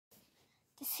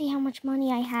Let's see how much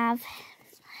money I have.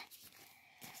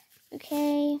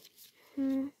 Okay.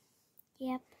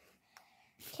 Yep.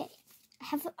 Okay.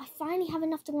 I finally have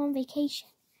enough to go on vacation.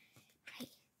 Right.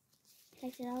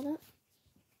 Take it out.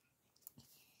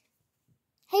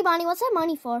 Hey Bonnie, what's that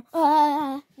money for?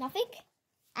 Nothing?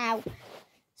 Ow.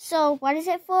 So what is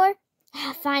it for?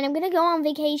 Fine, I'm gonna go on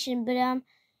vacation, but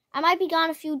I might be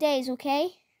gone a few days, okay?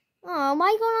 Oh,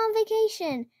 why going on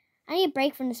vacation? I need a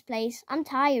break from this place. I'm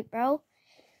tired, bro.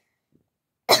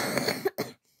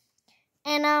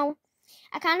 And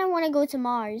I kind of want to go to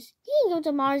Mars. You can go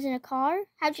to Mars in a car.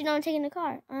 How'd you know I'm taking a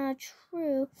car?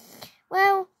 True.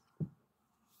 Well,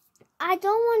 I don't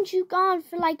want you gone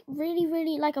for like a really,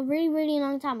 really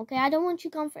long time, okay? I don't want you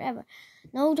gone forever.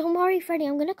 No, don't worry, Freddy.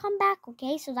 I'm gonna come back,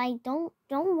 okay? So like, don't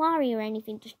worry or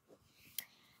anything. Just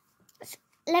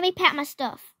let me pack my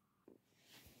stuff.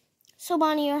 So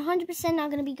Bonnie, you're 100% not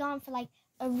gonna be gone for like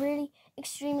a really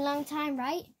extremely long time,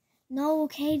 right? No,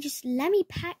 okay. Just let me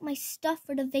pack my stuff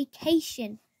for the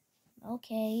vacation.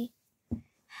 Okay.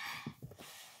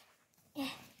 Get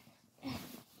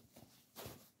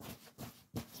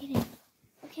in.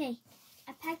 Okay,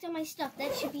 I packed all my stuff.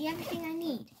 That should be everything I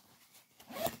need.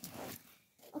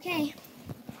 Okay.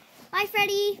 Bye,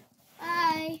 Freddy.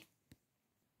 Bye.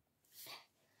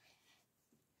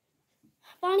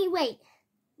 Bonnie, wait.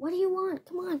 What do you want?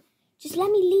 Come on. Just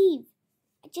let me leave.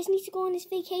 I just need to go on this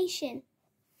vacation.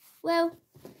 Well,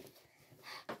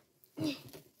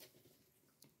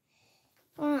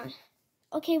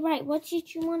 okay, right. What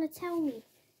did you want to tell me?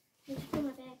 Let me put my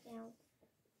bag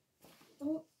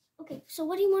down. Okay, so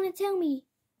what do you want to tell me?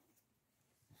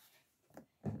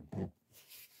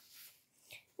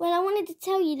 Well, I wanted to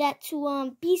tell you that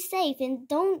to be safe and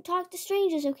don't talk to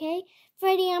strangers, okay?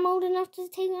 Freddy, I'm old enough to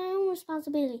take my own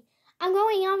responsibility. I'm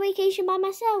going on vacation by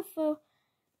myself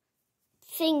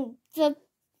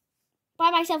by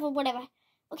myself or whatever.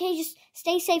 Okay, just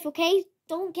stay safe, okay?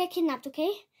 Don't get kidnapped,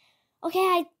 okay?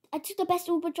 Okay, I took the best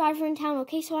Uber driver in town,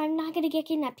 okay? So I'm not gonna get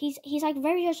kidnapped. He's like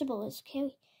very reasonable,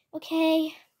 okay?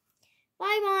 Okay.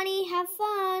 Bye, Bonnie. Have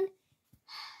fun.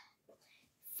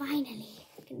 Finally,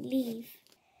 I can leave.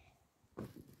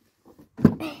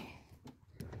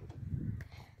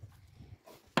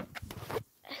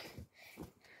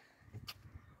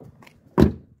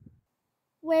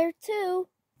 Where to?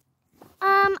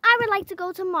 I would like to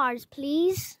go to Mars,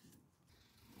 please.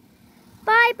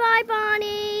 Bye,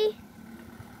 Bonnie.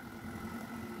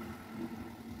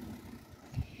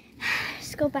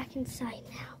 Let's go back inside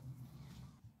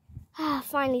now.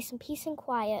 Finally, some peace and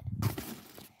quiet.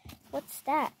 What's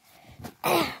that?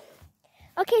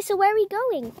 Okay, so where are we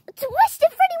going?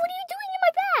 Twisted Freddy, what are you doing in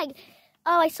my bag?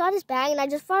 Oh, I saw this bag and I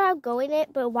just thought I'd go in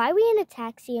it, but why are we in a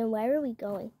taxi and where are we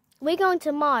going? We're going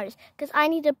to Mars because I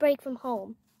need a break from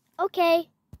home. Okay.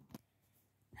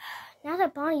 Now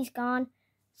that Bonnie's gone,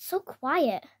 it's so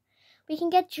quiet. We can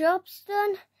get jobs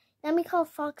done. Then we call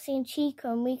Foxy and Chica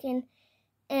and we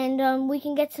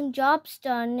can get some jobs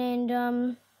done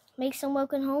and make some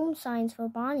welcome home signs for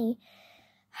Bonnie.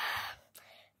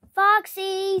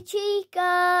 Foxy,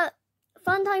 Chica,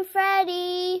 Funtime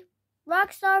Freddy,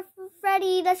 Rockstar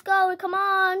Freddy, let's go, come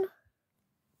on.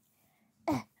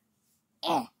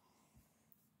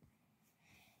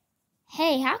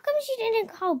 Hey, how come you didn't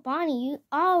call Bonnie? You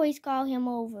always call him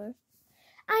over.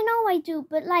 I know I do,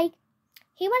 but like,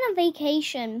 he went on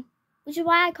vacation, which is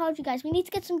why I called you guys. We need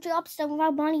to get some jobs done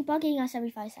without Bonnie bugging us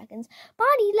every 5 seconds.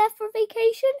 Bonnie left for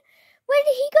vacation? Where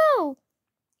did he go?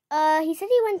 He said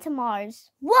he went to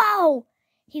Mars. Whoa!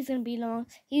 He's gonna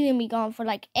be gone for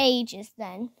like ages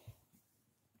then.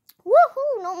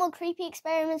 Woohoo! No more creepy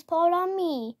experiments pulled on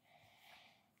me.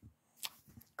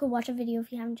 Go watch a video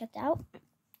if you haven't checked out.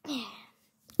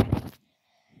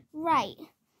 Right.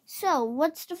 So,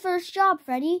 what's the first job,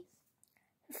 Freddy?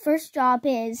 The first job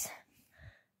is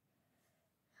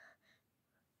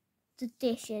the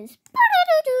dishes.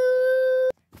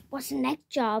 What's the next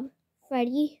job,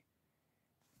 Freddy?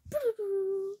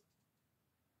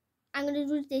 I'm gonna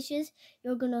do the dishes.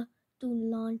 You're gonna do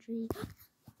laundry.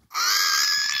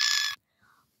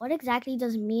 What exactly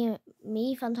does me,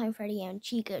 Funtime Freddy, and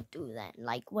Chica do then?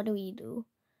 Like, what do we do?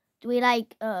 Do we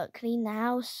like clean the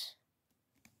house?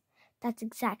 That's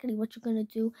exactly what you're gonna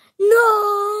do.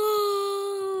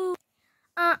 No.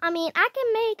 I mean, I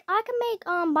can make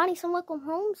Bonnie some welcome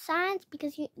home signs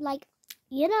because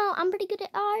I'm pretty good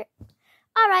at art.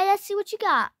 All right, let's see what you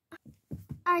got.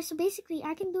 All right, so basically,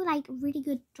 I can do like really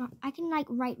good. I can like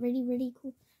write really, really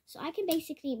cool. So I can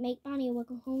basically make Bonnie a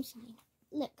welcome home sign.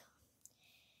 Look.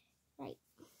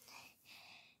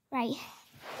 Right.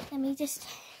 Let me just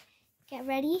get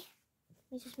ready.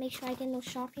 Let me just make sure I get no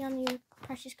Sharpie on your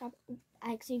precious copy.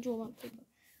 I actually drew on paper.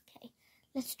 Okay,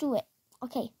 let's do it.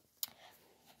 Okay.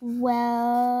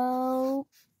 Welcome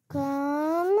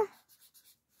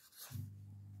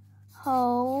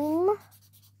home,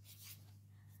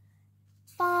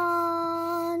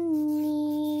 Bonnie.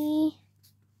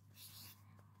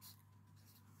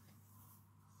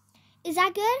 Is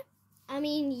that good? I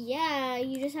mean, yeah,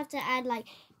 you just have to add like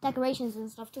decorations and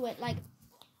stuff to it. Like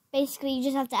basically you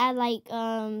just have to add like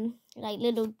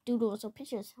little doodles or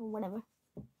pictures or whatever.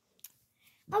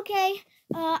 Okay,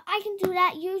 I can do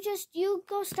that. You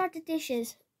go start the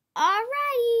dishes.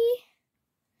 Alrighty.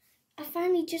 I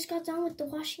finally just got done with the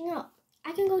washing up.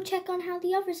 I can go check on how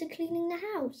the others are cleaning the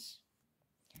house.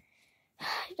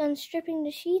 Done stripping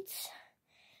the sheets.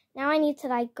 Now I need to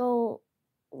like go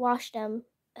wash them.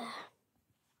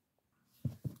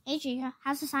 Hey Chica,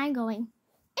 how's the sign going?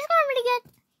 It's going really good.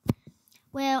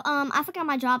 Well, I forgot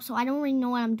my job, so I don't really know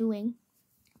what I'm doing.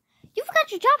 You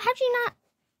forgot your job? How'd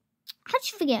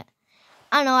you forget?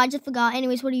 I don't know, I just forgot.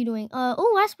 Anyways, what are you doing?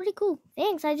 Oh, that's pretty cool.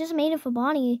 Thanks, I just made it for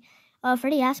Bonnie.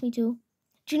 Freddie asked me to.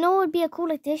 Do you know what would be a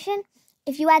cool addition?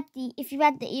 If you had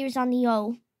the ears on the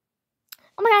O.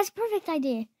 Oh my god, that's a perfect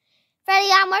idea.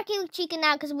 Freddie, I'm working with Chica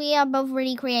now because we are both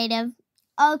really creative.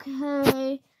 Okay,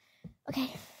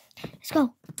 let's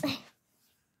go.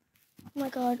 Oh my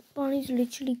god, Bonnie's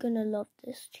literally gonna love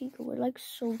this. Chica, we're like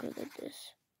so good at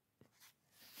this.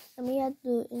 Let me add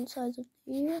the insides of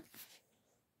the ear.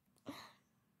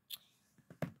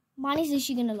 Bonnie's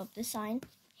literally gonna love this sign.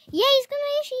 Yeah, he's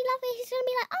gonna literally love it. He's gonna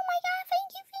be like, oh my god,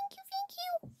 thank you.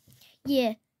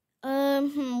 Yeah.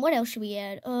 What else should we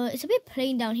add? It's a bit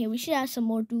plain down here. We should add some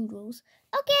more doodles.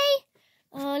 Okay.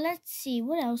 Let's see.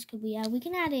 What else could we add? We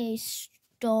can add a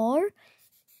star.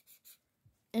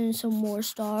 And some more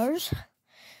stars.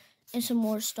 And some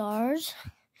more stars.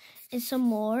 And some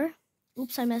more.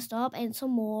 Oops, I messed up. And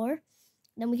some more.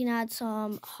 Then we can add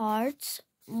some hearts.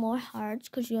 More hearts.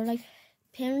 Because you're like,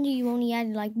 apparently you only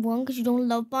added like one because you don't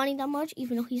love Bonnie that much.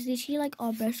 Even though he's literally like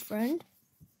our best friend.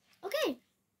 Okay.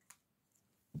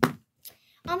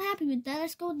 I'm happy with that.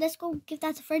 Let's go give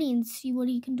that to Freddie and see what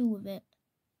he can do with it.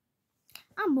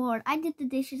 I'm bored. I did the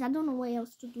dishes. I don't know what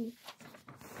else to do.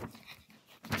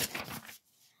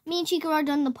 Me and Chica are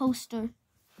done the poster.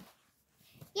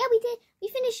 Yeah, we did. We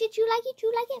finished it. You like it?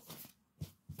 You like it?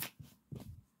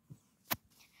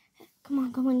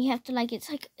 Come on. You have to like it.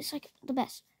 It's like the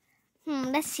best.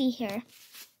 Let's see here.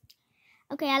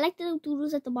 Okay, I like the little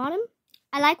doodles at the bottom.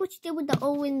 I like what you did with the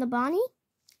O in the Bonnie.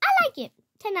 I like it.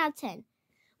 10 out of 10.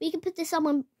 We can put this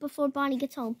on before Bonnie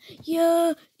gets home.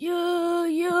 Yeah.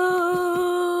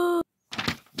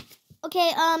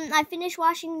 Okay, I finished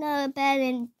washing the bed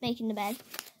and making the bed.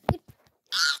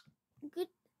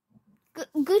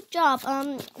 Good job.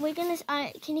 We're gonna.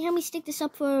 Can you help me stick this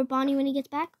up for Bonnie when he gets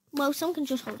back? Well, someone can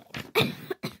just hold it.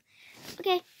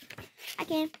 Okay, I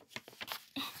can.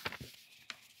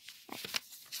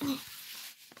 Oh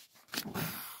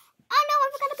no! I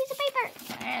forgot a piece of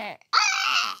paper.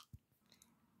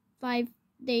 5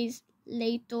 days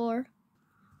later.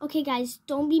 Okay, guys,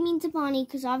 don't be mean to Bonnie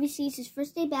because obviously it's his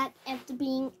first day back after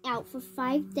being out for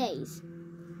 5 days.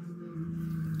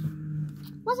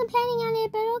 Wasn't planning on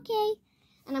it, but okay.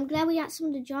 And I'm glad we got some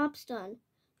of the jobs done.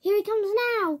 Here he comes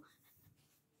now.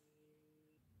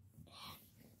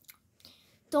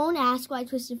 Don't ask why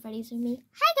Twisted Freddy's with me.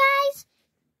 Hi, guys.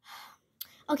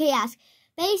 Okay, ask.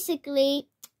 Basically,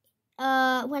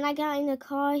 when I got in the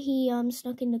car, he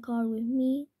snuck in the car with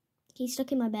me. He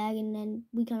stuck in my bag, and then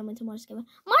we kind of went to Mars together.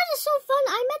 Mars is so fun.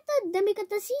 I met the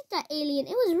Demigatacita alien.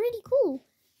 It was really cool.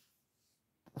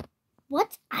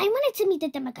 What? I wanted to meet the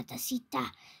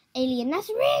Demigatacita alien. That's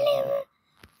really...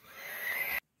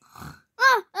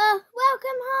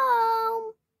 welcome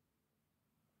home.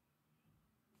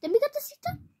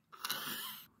 Demigatacita?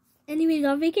 Anyways,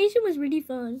 our vacation was really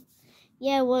fun.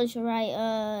 Yeah, it was, you're right.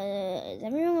 Is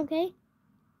everyone okay?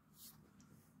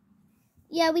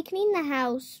 Yeah, we cleaned the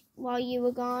house while you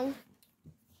were gone.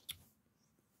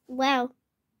 Wow.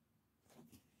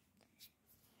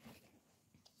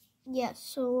 Yeah,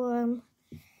 so,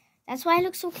 that's why it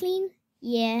looks so clean?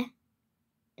 Yeah.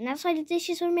 And that's why the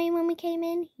dishes were made when we came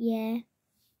in? Yeah.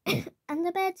 And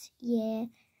the beds? Yeah.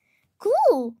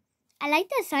 Cool! I like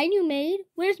that sign you made.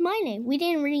 Where's my name? We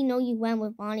didn't really know you went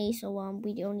with Bonnie, so,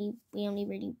 we only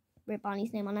really wrote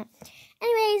Bonnie's name on it.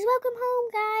 Anyways, welcome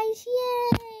home, guys.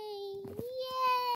 Yay!